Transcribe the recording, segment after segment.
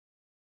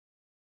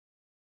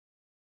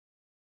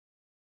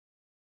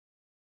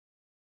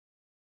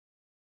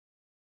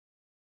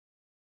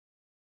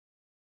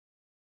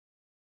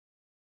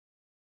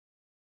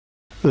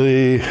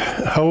The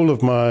whole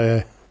of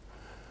my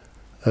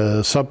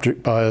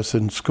subject bias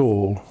in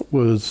school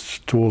was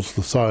towards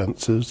the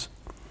sciences,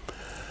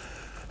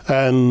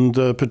 and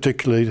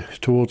particularly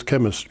towards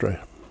chemistry.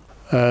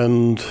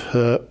 And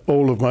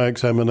all of my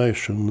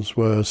examinations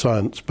were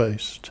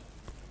science-based.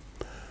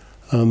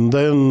 And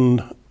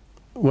then,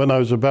 when I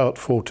was about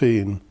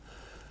 14,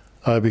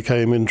 I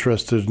became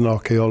interested in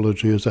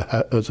archaeology as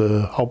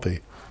a hobby.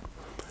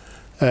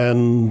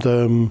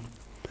 And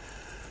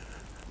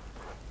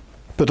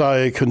but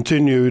I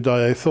continued.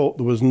 I thought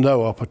there was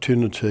no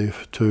opportunity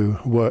to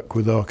work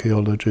with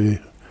archaeology.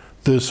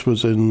 This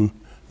was in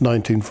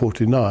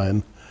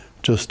 1949,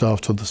 just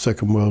after the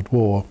Second World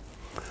War.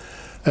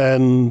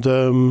 And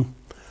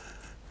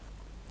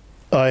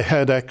I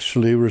had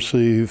actually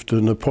received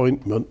an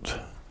appointment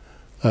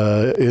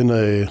in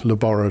a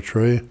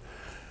laboratory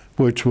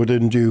which would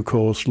in due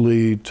course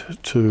lead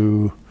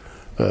to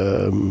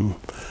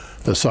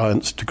a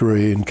science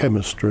degree in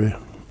chemistry,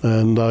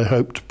 and I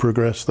hoped to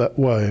progress that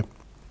way.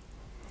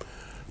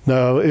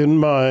 Now, in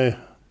my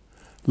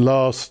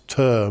last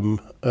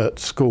term at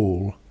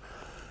school,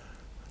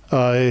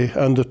 I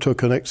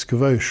undertook an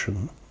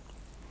excavation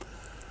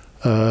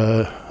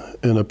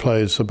in a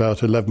place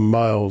about 11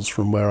 miles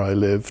from where I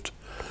lived,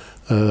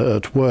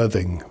 at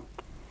Worthing.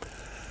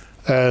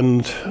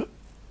 And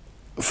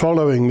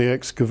following the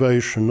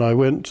excavation, I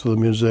went to the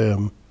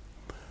museum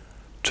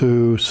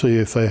to see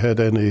if they had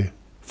any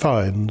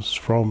finds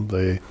from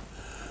the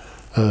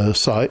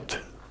site,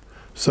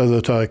 so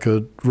that I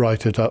could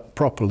write it up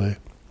properly.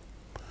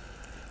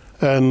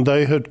 And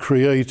they had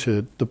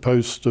created the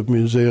post of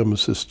museum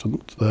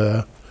assistant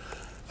there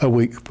a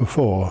week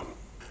before.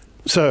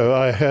 So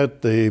I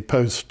had the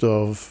post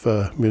of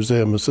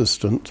museum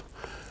assistant.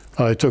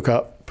 I took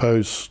up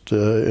post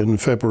in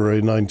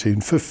February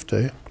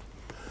 1950,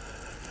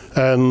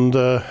 and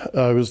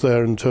I was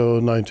there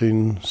until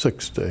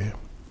 1960.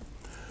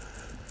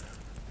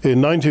 In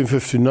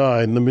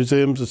 1959, the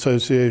Museums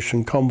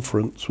Association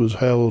conference was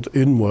held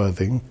in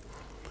Worthing,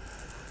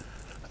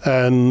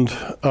 and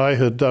I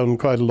had done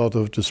quite a lot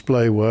of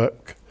display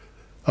work.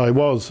 I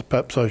was,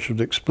 perhaps I should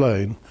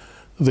explain,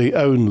 the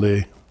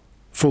only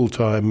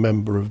full-time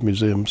member of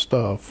museum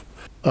staff.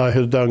 I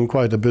had done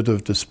quite a bit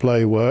of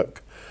display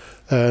work,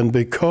 and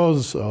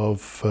because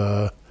of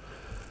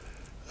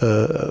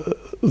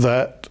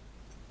that,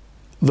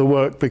 the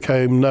work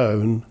became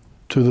known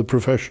to the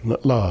profession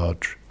at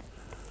large.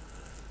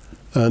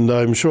 And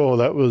I'm sure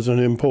that was an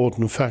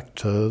important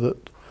factor,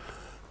 that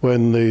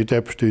when the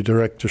deputy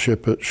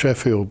directorship at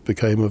Sheffield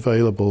became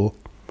available,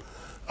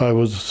 I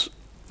was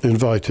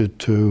invited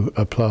to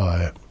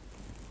apply.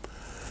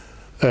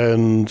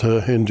 And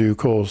in due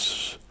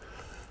course,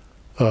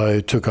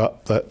 I took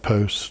up that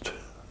post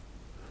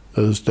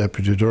as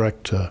deputy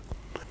director.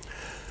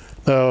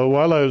 Now,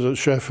 while I was at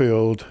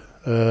Sheffield,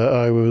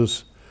 I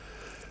was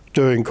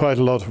doing quite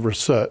a lot of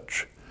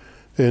research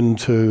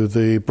into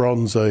the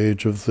Bronze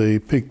Age of the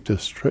Peak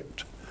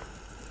District.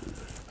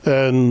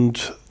 And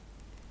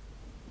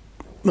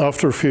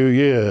after a few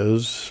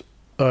years,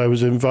 I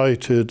was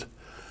invited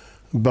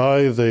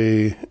by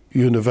the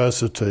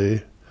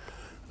university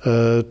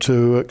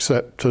to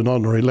accept an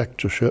honorary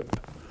lectureship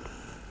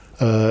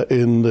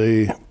in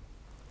the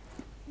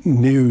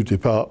new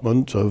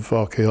department of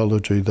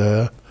archaeology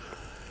there,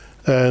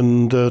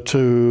 and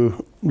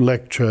to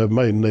lecture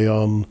mainly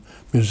on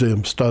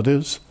museum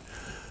studies,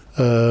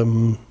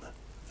 and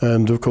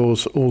of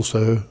course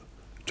also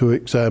to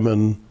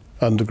examine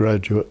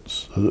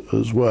undergraduates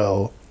as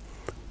well.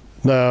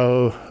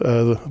 Now,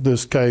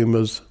 this came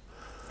as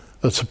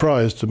a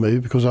surprise to me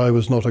because I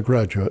was not a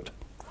graduate.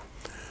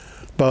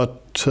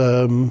 But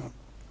the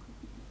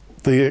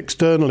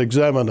external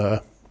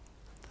examiner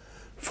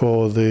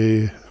for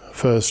the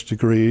first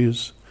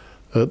degrees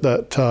at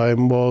that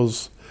time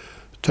was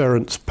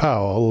Terence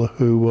Powell,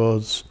 who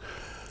was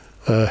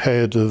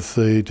head of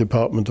the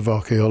Department of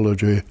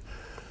Archaeology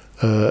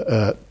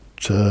at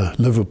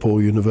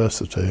Liverpool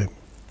University.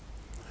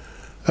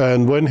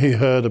 And when he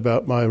heard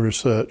about my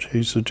research,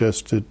 he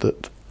suggested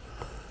that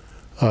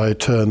I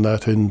turn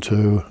that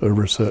into a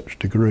research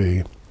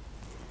degree.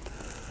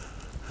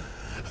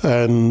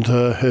 And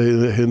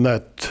in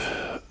that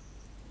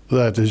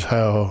is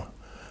how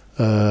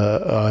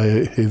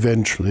I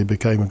eventually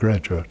became a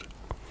graduate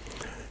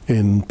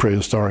in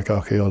prehistoric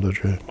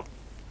archaeology.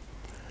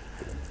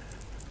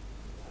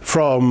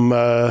 From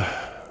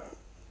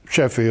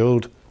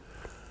Sheffield,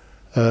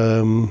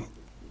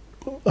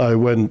 I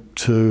went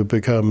to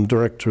become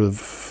director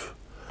of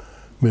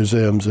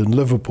museums in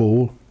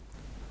Liverpool.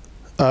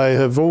 I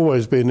have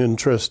always been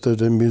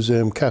interested in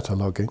museum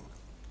cataloguing,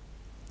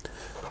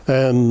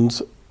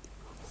 and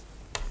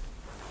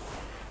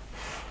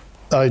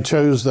I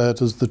chose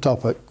that as the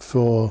topic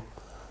for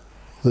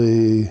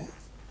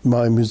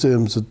my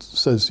Museums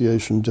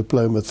Association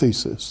diploma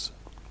thesis.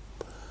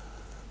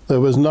 There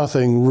was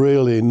nothing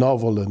really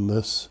novel in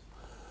this,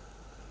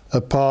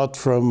 apart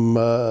from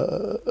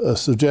a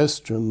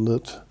suggestion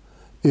that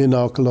in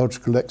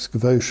archaeological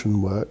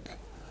excavation work,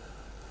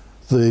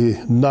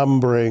 the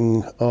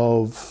numbering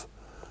of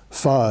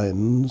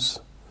finds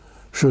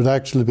should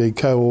actually be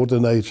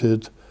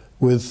coordinated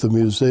with the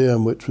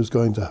museum which was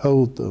going to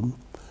hold them,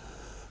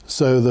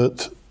 so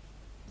that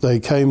they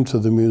came to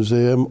the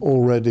museum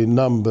already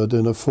numbered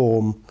in a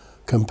form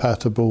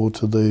compatible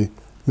to the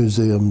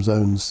museum's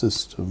own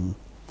system.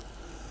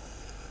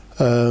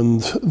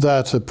 And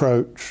that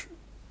approach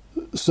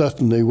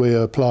certainly we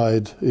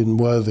applied in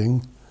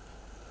Worthing,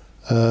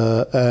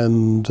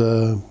 and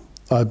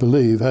I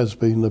believe has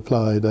been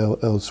applied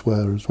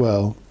elsewhere as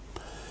well.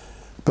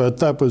 But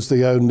that was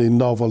the only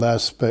novel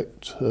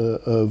aspect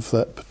of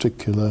that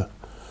particular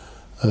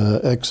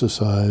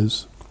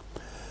exercise.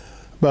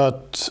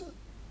 But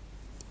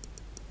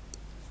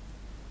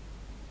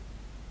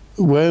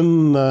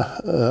when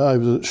I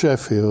was at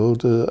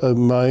Sheffield,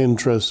 my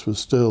interest was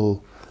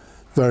still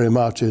very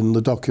much in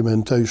the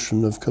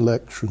documentation of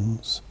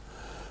collections.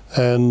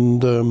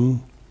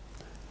 And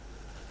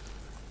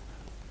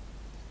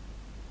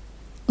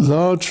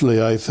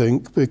largely, I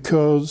think,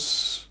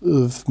 because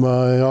of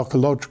my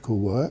archaeological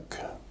work.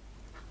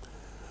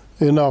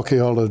 In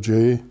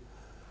archaeology,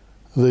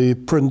 the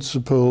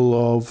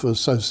principle of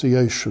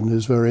association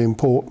is very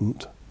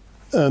important.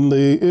 And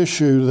the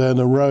issue then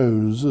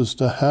arose as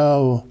to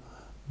how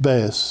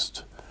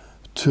best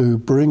to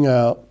bring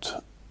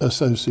out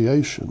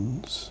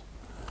associations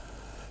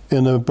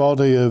in a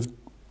body of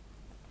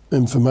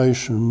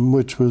information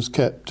which was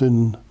kept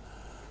in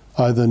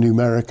either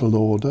numerical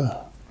order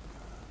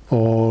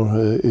or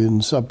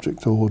in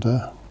subject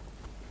order.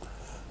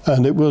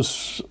 And it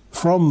was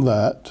from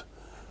that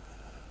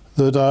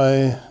that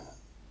I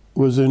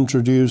was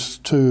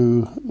introduced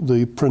to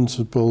the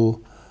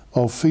principle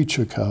of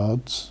feature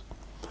cards,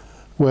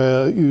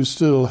 where you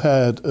still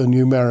had a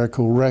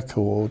numerical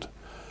record,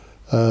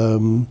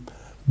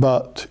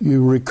 but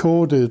you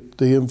recorded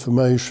the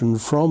information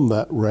from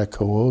that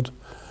record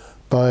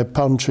by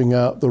punching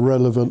out the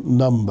relevant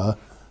number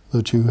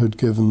that you had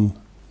given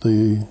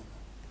the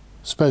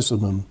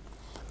specimen.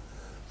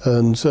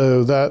 And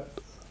so that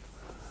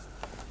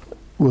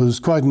was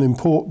quite an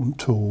important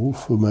tool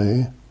for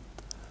me,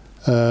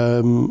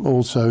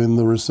 also in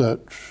the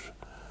research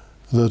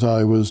that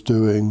I was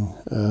doing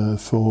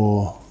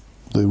for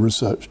the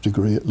research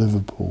degree at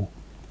Liverpool.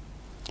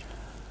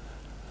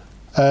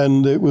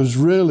 And it was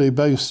really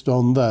based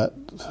on that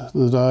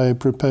that I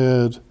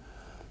prepared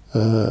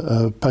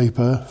a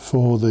paper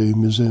for the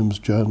Museum's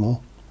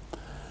Journal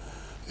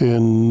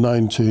in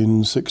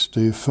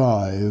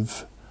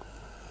 1965,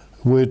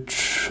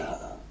 which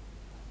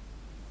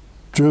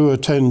drew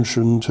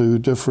attention to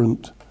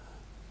different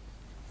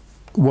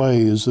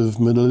ways of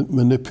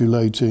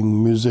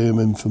manipulating museum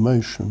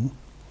information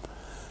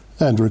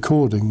and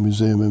recording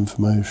museum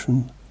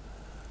information,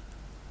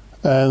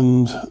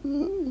 and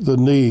the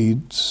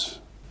needs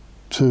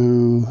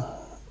to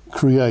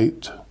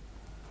create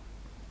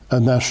a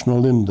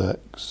national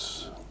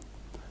index.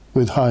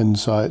 With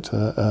hindsight,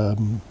 a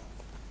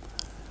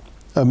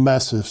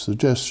massive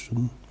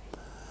suggestion.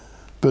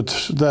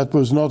 But that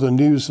was not a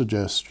new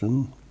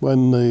suggestion.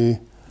 When the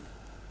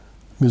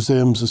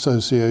Museums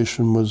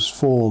Association was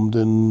formed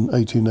in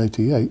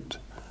 1888,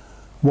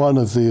 one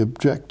of the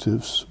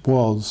objectives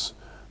was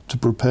to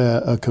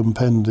prepare a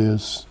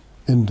compendious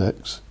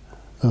index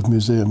of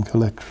museum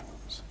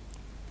collections.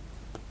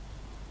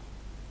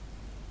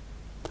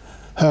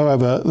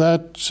 However,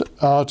 that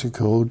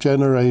article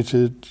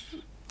generated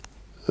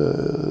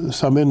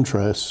some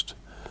interest,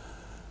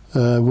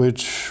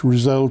 which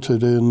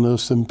resulted in a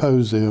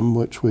symposium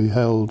which we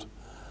held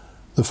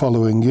the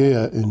following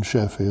year in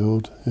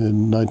Sheffield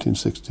in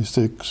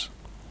 1966.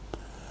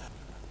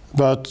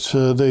 But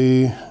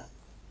the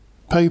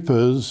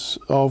papers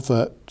of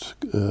that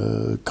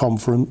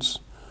conference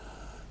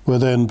were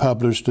then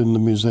published in the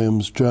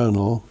Museum's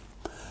Journal,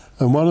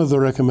 and one of the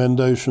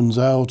recommendations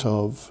out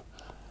of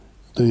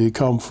the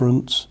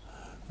conference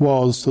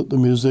was that the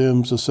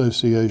Museums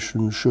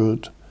Association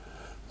should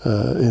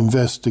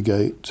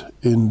investigate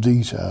in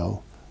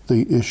detail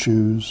the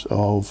issues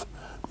of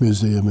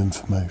museum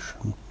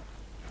information.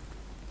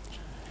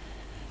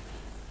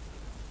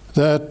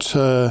 That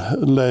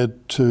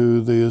led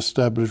to the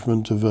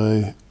establishment of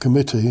a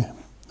committee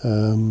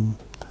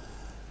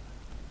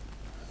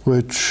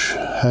which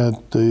had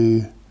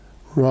the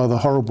rather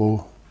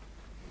horrible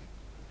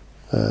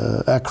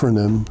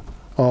acronym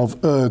of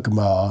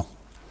IRGMA,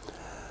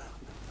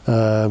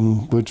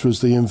 which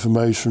was the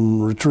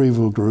Information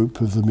Retrieval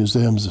Group of the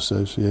Museums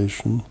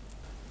Association.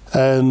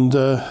 And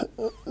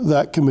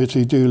that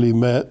committee duly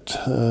met.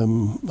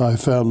 I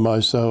found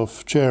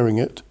myself chairing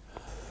it.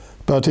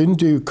 But in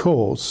due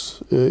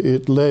course,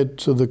 it led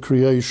to the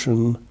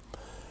creation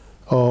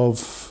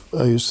of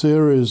a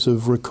series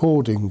of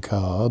recording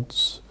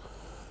cards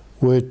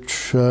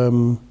which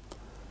were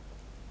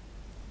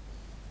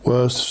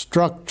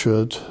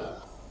structured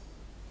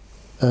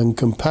and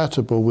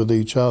compatible with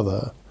each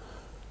other,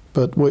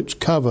 but which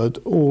covered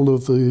all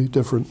of the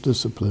different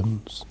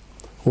disciplines,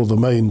 or the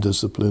main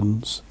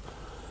disciplines,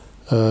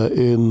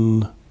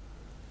 in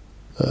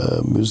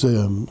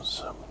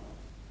museums.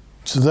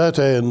 To that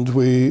end,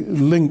 we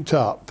linked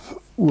up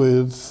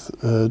with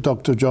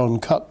Dr. John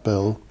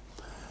Cutbill,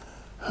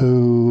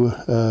 who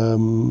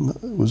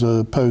was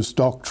a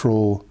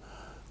postdoctoral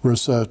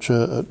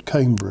researcher at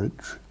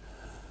Cambridge,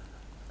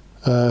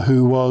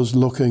 who was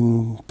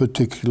looking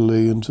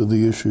particularly into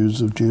the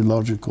issues of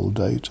geological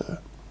data,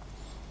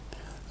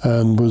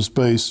 and was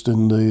based at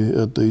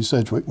the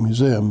Sedgwick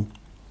Museum.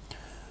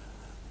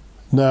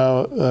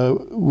 Now,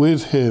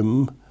 with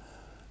him,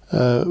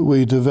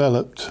 we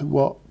developed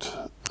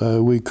what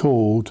we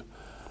called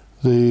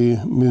the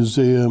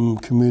museum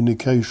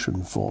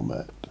communication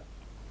format,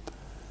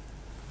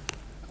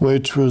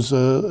 which was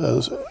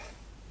a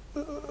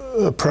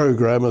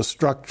program, a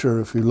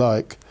structure, if you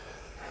like,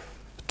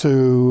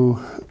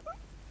 to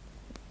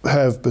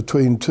have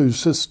between two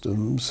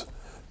systems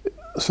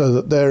so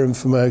that their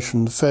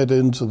information fed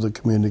into the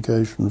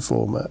communication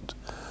format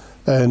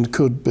and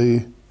could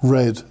be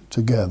read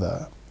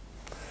together.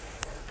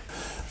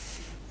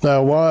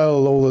 Now,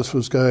 while all this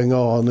was going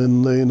on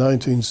in the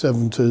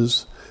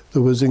 1970s,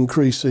 there was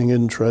increasing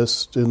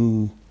interest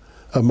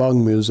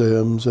among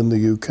museums in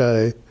the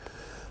UK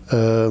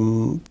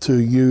to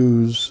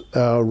use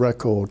our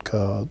record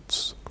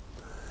cards.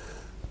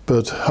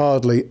 But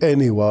hardly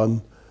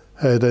anyone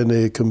had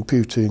any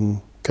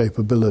computing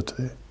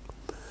capability.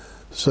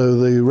 So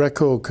the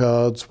record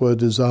cards were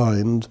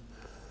designed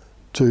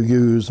to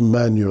use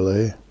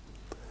manually,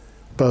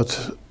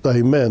 but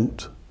they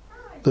meant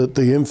that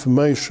the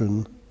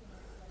information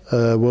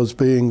was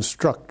being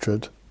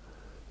structured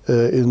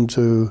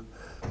into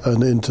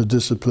an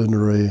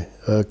interdisciplinary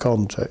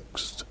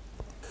context.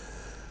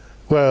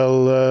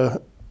 Well,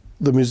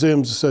 the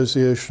Museums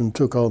Association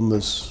took on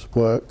this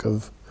work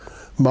of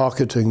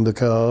marketing the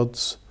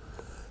cards.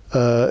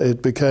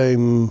 It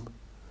became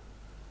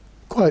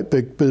quite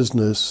big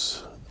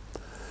business.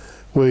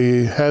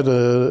 We had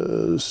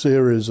a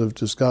series of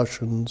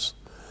discussions,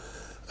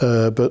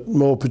 but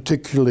more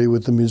particularly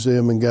with the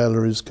Museum and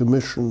Galleries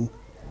Commission,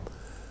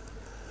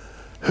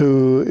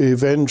 who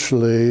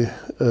eventually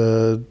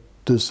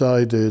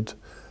decided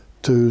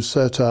to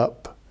set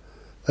up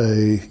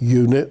a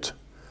unit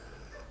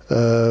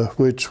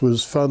which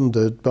was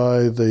funded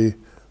by the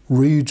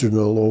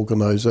regional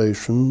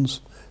organisations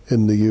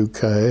in the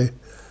UK,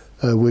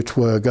 which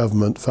were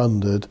government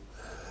funded.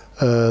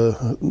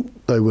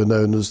 They were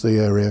known as the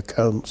area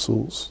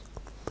councils,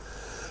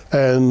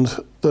 and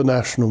the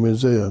national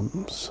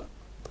museums.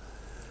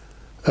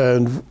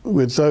 And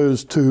with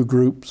those two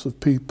groups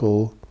of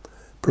people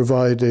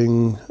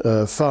providing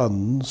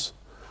funds,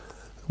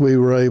 we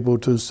were able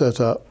to set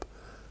up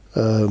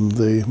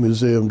the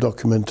museum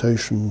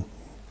documentation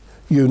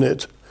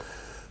unit,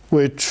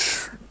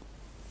 which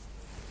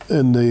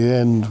in the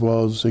end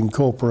was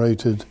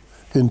incorporated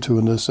into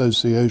an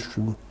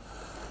association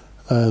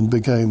and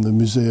became the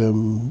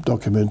Museum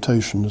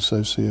Documentation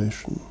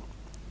Association.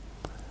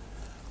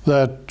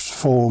 That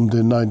formed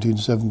in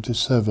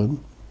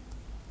 1977,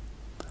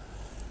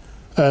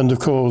 and of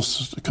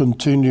course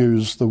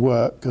continues the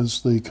work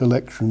as the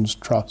Collections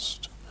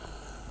Trust.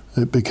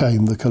 It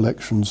became the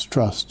Collections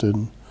Trust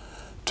in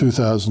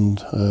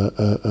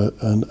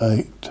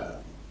 2008.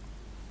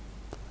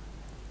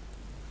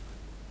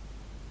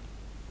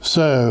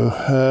 So,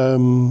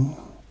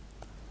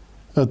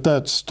 at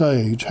that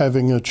stage,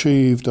 having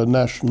achieved a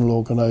national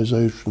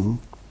organisation,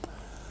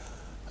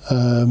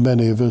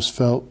 many of us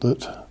felt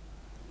that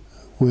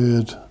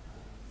we'd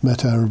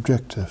met our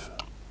objective,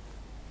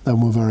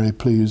 and were very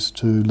pleased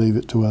to leave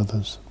it to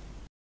others.